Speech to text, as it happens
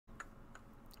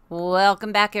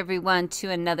Welcome back everyone to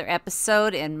another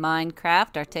episode in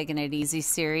Minecraft, our Taking It Easy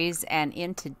series. And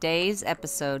in today's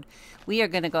episode, we are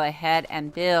going to go ahead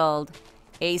and build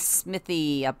a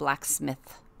smithy, a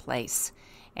blacksmith place.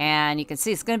 And you can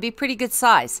see it's going to be pretty good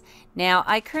size. Now,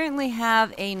 I currently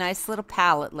have a nice little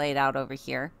pallet laid out over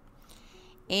here.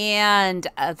 And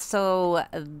so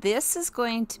this is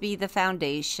going to be the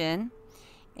foundation.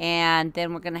 And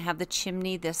then we're going to have the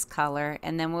chimney this color,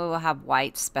 and then we will have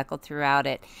white speckled throughout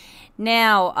it.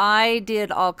 Now, I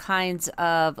did all kinds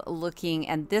of looking,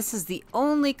 and this is the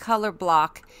only color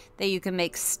block that you can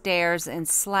make stairs and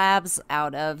slabs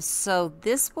out of. So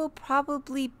this will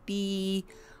probably be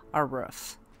a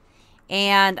roof.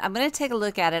 And I'm going to take a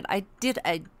look at it. I did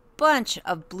a bunch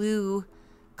of blue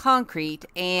concrete,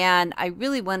 and I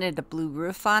really wanted a blue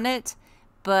roof on it,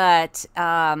 but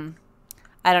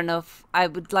I don't know if I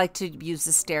would like to use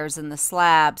the stairs and the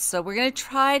slabs. So we're going to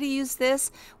try to use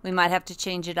this. We might have to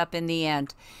change it up in the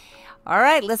end. All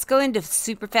right, let's go into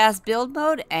super fast build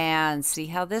mode and see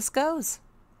how this goes.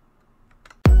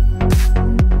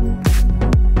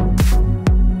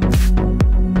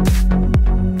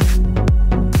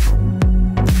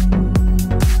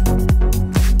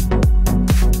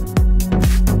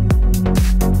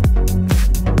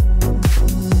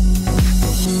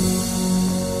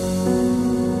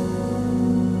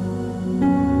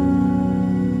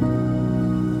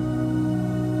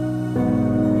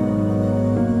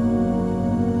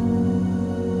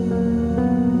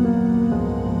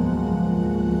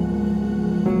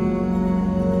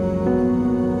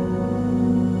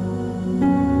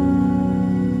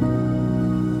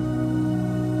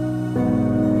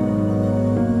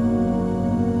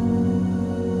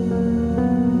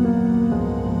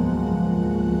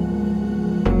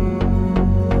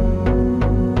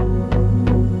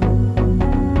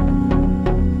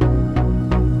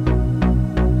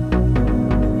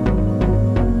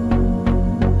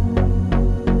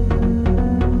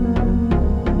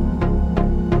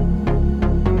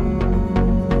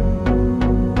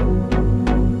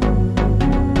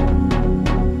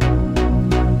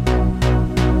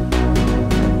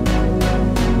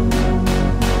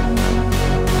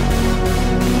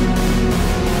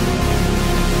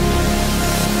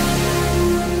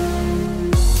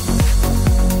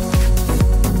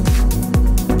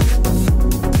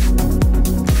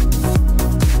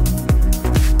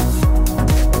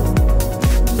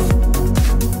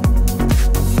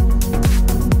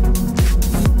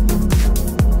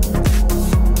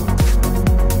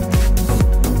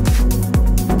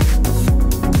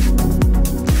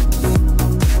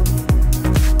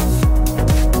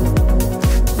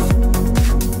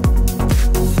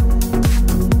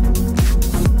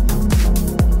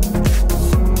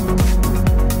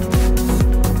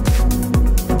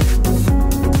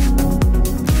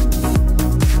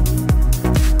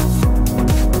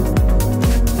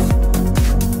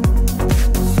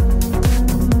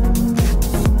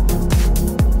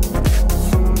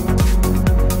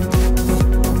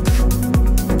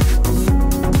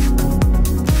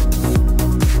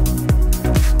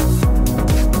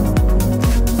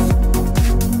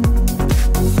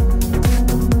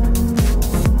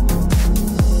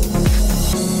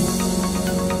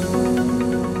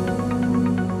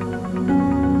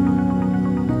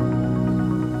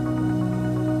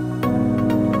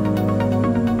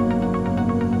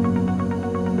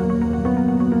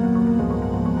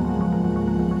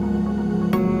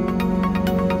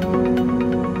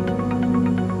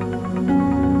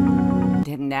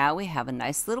 Now we have a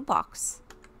nice little box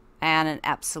and an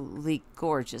absolutely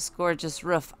gorgeous, gorgeous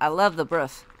roof. I love the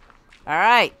roof. All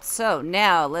right, so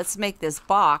now let's make this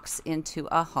box into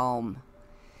a home.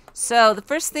 So the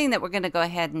first thing that we're going to go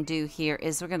ahead and do here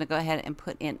is we're going to go ahead and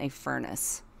put in a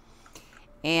furnace.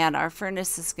 And our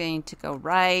furnace is going to go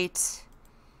right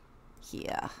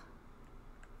here.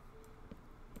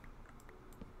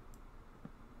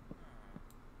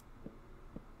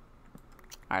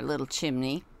 Our little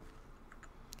chimney.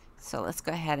 So let's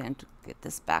go ahead and get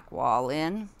this back wall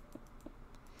in.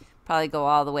 Probably go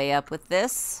all the way up with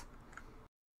this.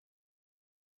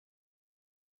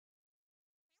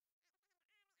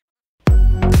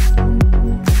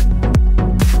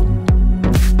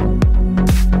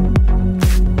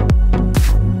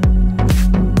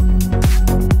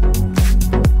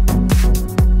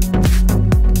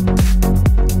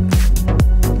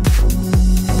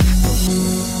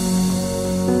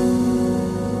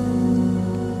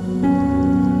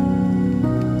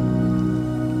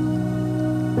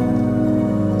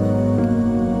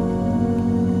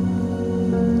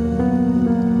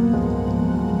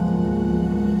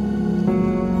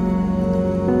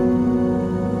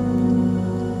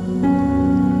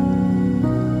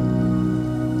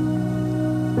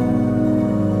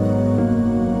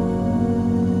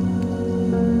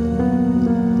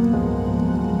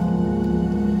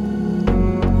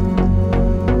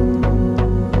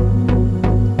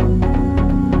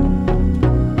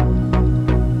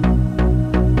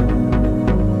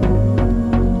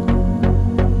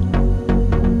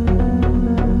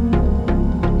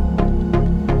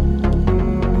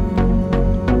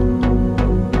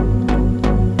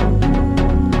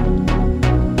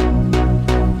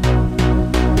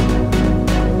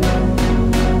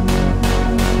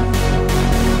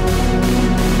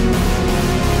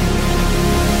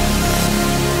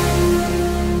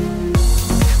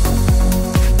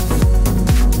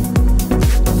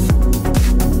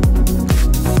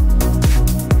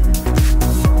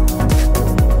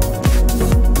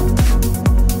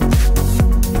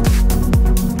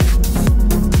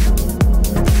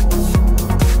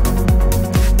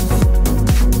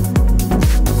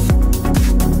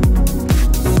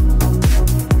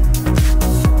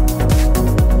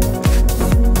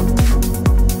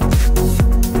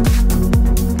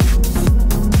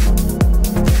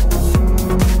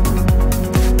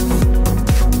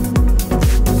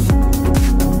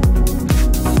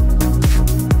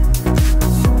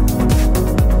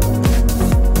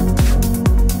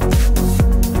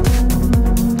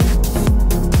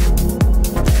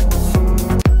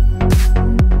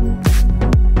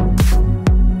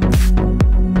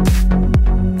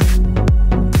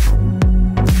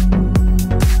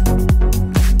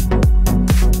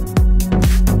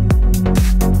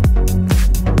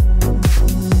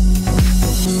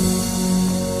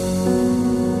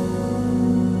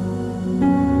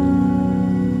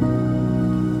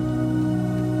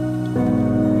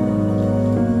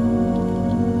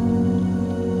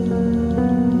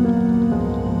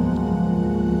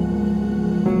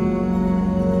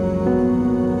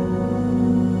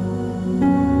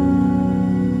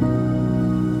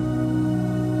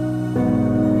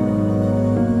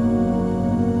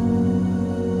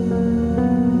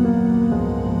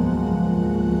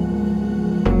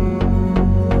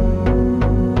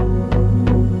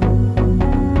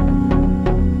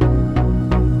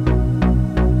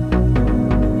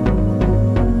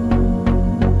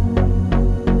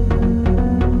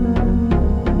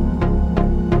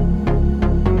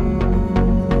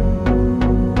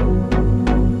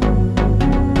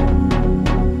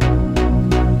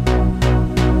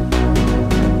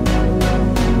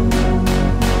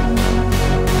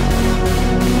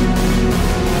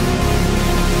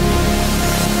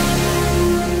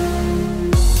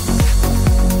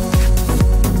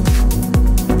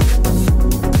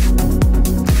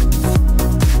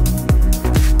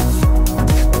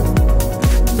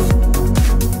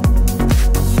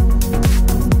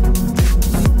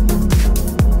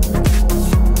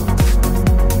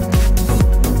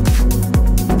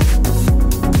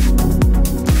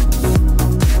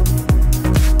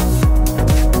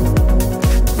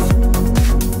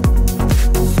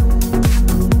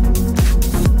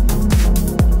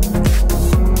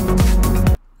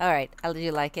 right. I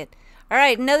do like it. All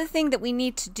right, another thing that we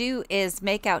need to do is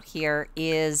make out here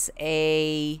is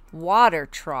a water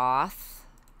trough.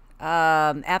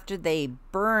 After they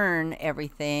burn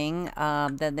everything,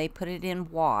 then they put it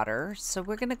in water. So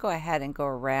we're going to go ahead and go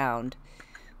around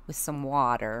with some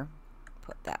water.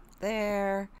 Put that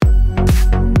there.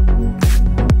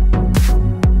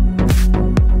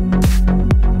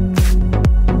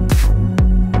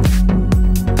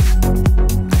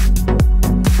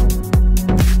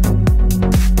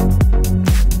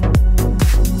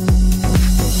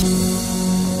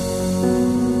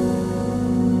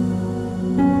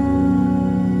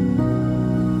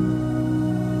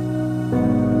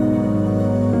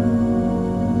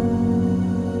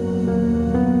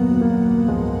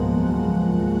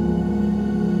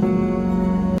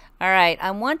 I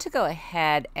want to go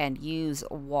ahead and use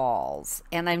walls,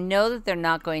 and I know that they're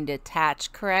not going to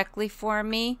attach correctly for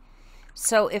me.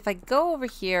 So if I go over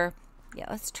here, yeah,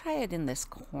 let's try it in this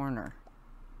corner.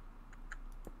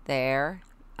 There.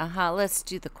 Let's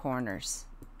do the corners.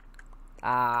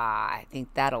 I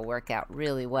think that'll work out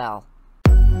really well.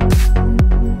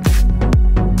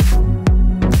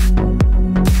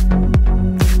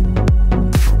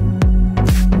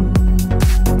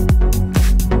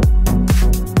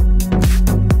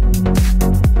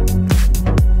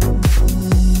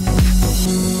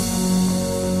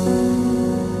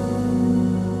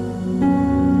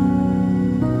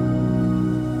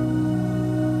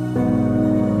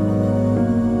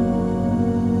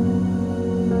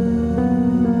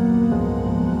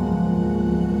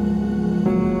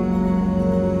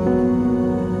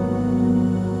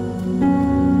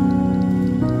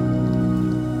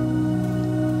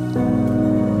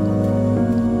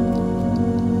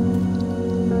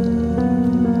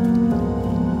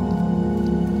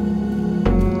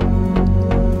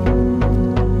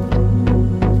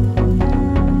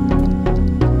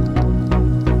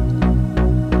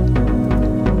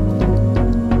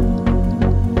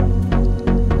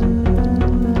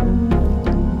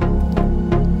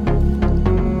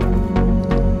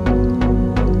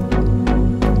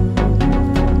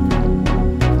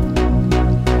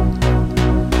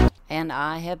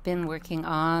 I have been working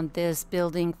on this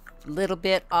building a little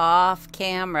bit off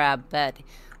camera, but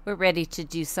we're ready to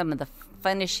do some of the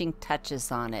finishing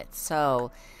touches on it.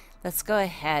 So let's go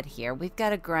ahead here. We've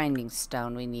got a grinding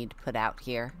stone we need to put out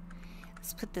here.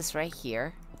 Let's put this right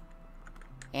here.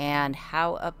 And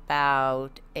how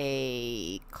about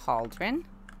a cauldron?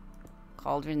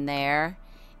 Cauldron there.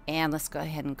 And let's go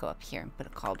ahead and go up here and put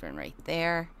a cauldron right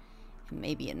there. And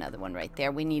maybe another one right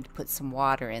there. We need to put some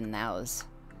water in those.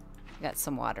 Got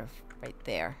some water right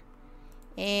there.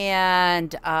 And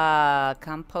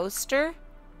composter.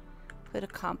 Put a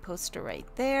composter right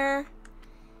there.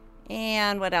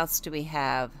 And what else do we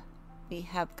have? We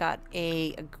have got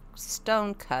a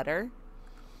stone cutter.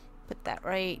 Put that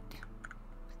right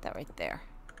there.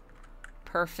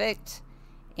 Perfect.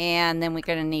 And then we're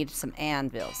going to need some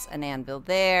anvils. An anvil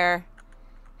there.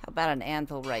 How about an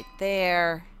anvil right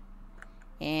there?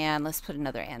 And let's put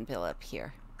another anvil up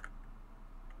here.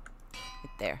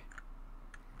 Right there.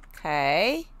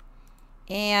 Okay.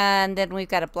 And then we've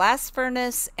got a blast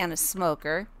furnace and a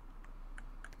smoker.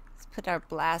 Let's put our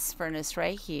blast furnace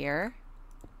right here.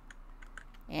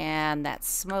 And that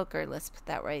smoker, let's put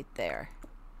that right there.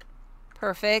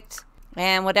 Perfect.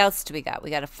 And what else do we got?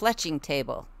 We got a fletching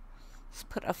table. Let's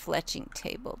put a fletching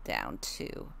table down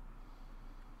too.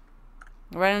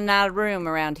 Running out of room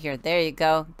around here. There you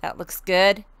go. That looks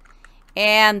good.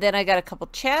 And then I got a couple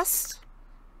chests.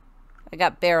 I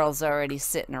got barrels already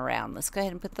sitting around. Let's go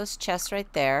ahead and put those chests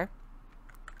right there.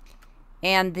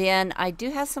 And then I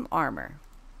do have some armor.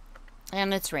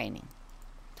 And it's raining.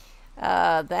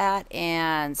 That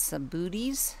and some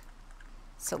booties.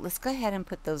 So let's go ahead and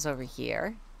put those over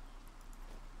here.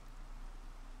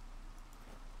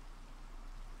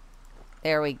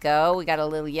 There we go. We got a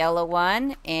little yellow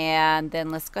one. And then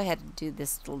let's go ahead and do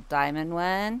this little diamond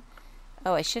one.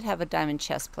 Oh, I should have a diamond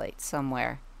chest plate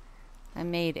somewhere. I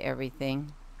made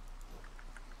everything.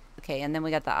 Okay, and then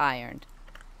we got the iron.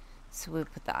 So we'll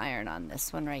put the iron on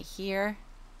this one right here.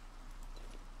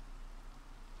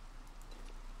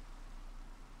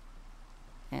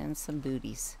 And some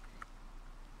booties.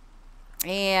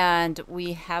 And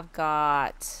we have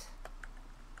got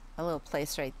a little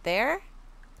place right there.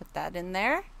 Put that in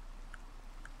there.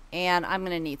 And I'm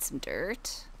going to need some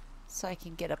dirt so I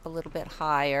can get up a little bit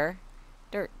higher.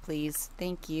 Dirt, please.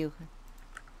 Thank you.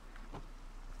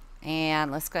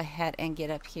 And let's go ahead and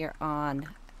get up here on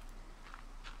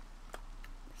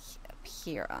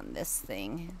this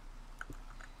thing.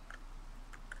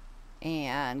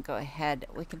 And go ahead.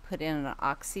 We can put in an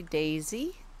oxy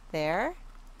daisy there.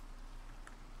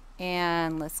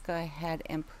 And let's go ahead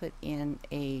and put in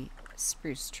a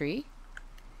spruce tree.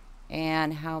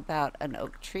 And how about an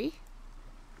oak tree?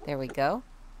 There we go.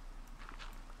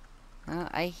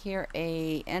 I hear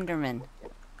a Enderman.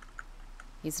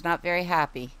 He's not very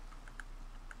happy.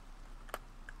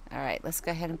 Alright, let's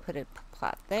go ahead and put a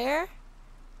plot there.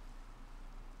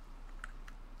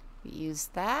 We use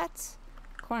that.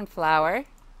 Cornflower.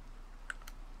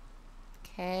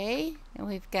 Okay, and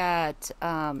we've got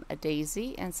a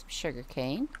daisy and some sugar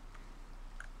cane.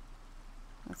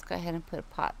 Let's go ahead and put a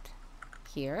pot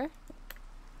here.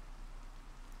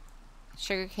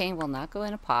 Sugar cane will not go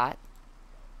in a pot,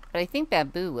 but I think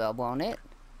bamboo will, won't it?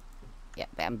 Yeah,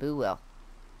 bamboo will.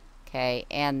 Okay,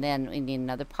 and then we need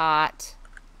another pot.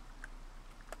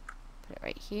 Put it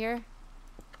right here.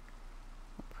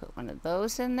 We'll put one of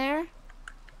those in there.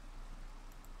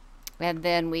 And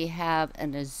then we have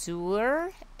an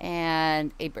azure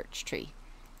and a birch tree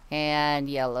and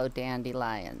yellow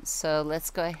dandelions. So let's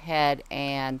go ahead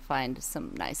and find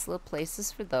some nice little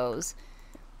places for those.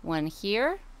 One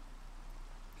here.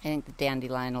 I think the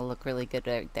dandelion will look really good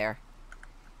right there.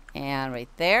 And right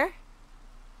there.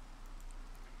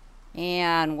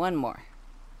 And one more.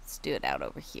 Let's do it out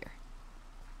over here.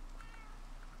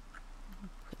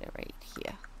 Put it right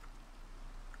here.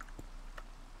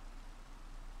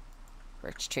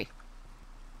 Birch tree.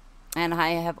 And I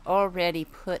have already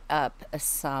put up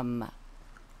some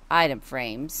item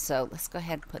frames, so let's go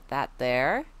ahead and put that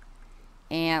there.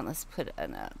 And let's put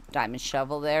a diamond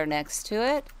shovel there next to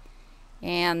it.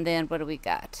 And then what do we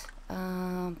got?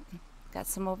 Got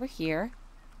some over here.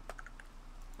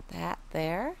 That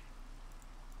there.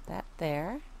 That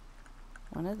there.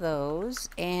 One of those.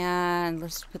 And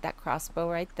let's put that crossbow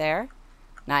right there.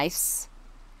 Nice.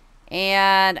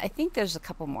 And I think there's a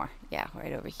couple more. Yeah,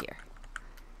 right over here.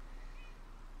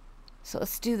 So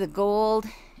let's do the gold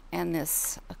and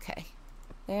this. Okay.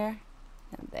 There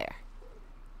and there.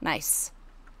 Nice.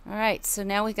 All right, so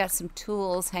now we got some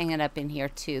tools hanging up in here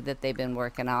too that they've been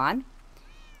working on.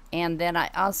 And then I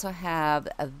also have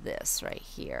this right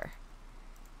here.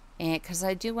 And because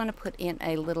I do want to put in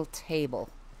a little table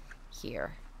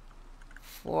here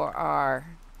for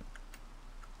our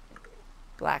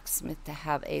blacksmith to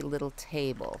have a little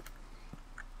table.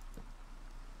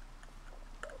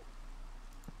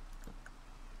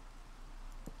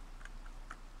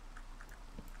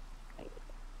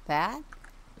 That,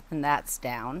 and that's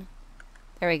down.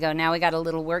 There we go. Now we got a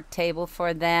little work table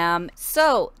for them.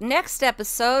 So next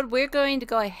episode, we're going to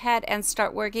go ahead and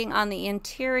start working on the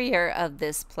interior of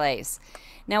this place.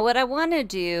 Now what I want to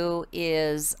do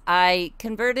is I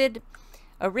converted,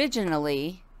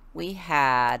 originally we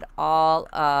had all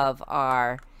of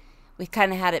our, we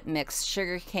kind of had it mixed,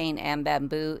 sugarcane and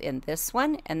bamboo in this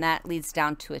one, and that leads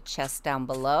down to a chest down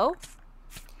below.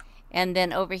 And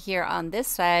then over here on this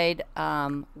side,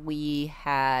 we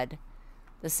had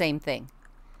the same thing,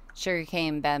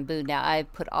 sugarcane and bamboo. Now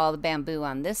I've put all the bamboo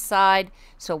on this side,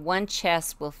 so one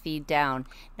chest will feed down.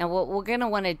 Now what we're going to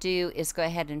want to do is go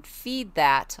ahead and feed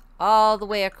that all the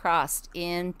way across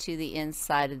into the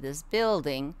inside of this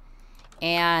building.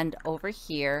 And over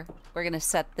here, we're going to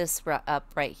set this up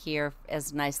right here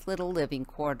as nice little living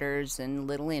quarters and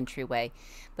little entryway.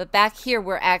 But back here,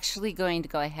 we're actually going to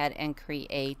go ahead and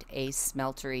create a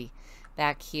smeltery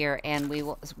back here, and we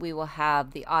will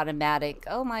have the automatic.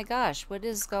 Oh my gosh, what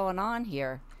is going on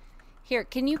here? Here,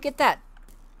 can you get that?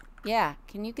 Yeah,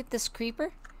 can you get this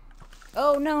creeper?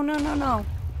 Oh no, no, no, no.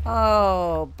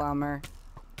 Oh, bummer.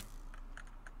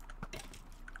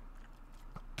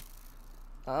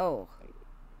 Oh.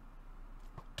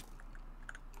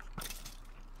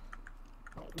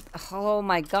 Oh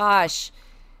my gosh.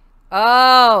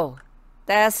 Oh,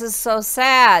 this is so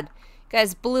sad. You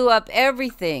guys blew up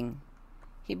everything.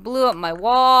 He blew up my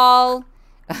wall.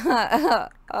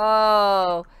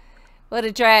 Oh, what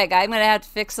a drag. I'm going to have to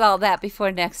fix all that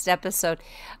before next episode.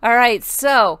 All right,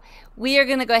 so we are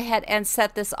going to go ahead and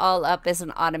set this all up as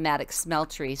an automatic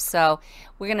smeltery. So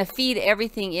we're going to feed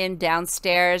everything in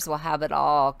downstairs. We'll have it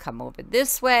all come over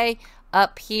this way,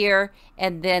 up here,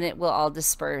 and then it will all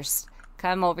disperse.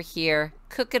 Come over here,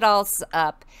 cook it all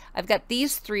up. I've got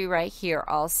these three right here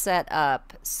all set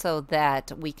up so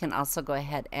that we can also go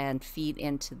ahead and feed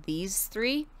into these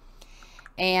three.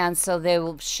 And so they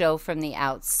will show from the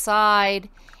outside.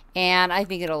 And I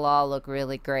think it'll all look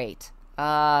really great.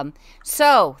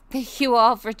 So thank you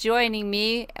all for joining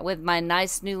me with my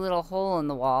nice new little hole in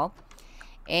the wall.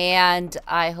 And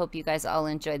I hope you guys all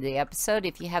enjoyed the episode.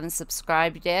 If you haven't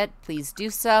subscribed yet, please do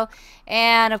so.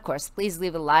 And of course, please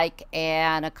leave a like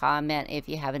and a comment if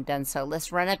you haven't done so.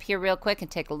 Let's run up here real quick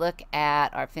and take a look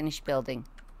at our finished building.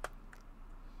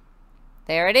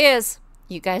 There it is.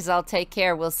 You guys all take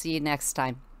care. We'll see you next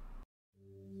time.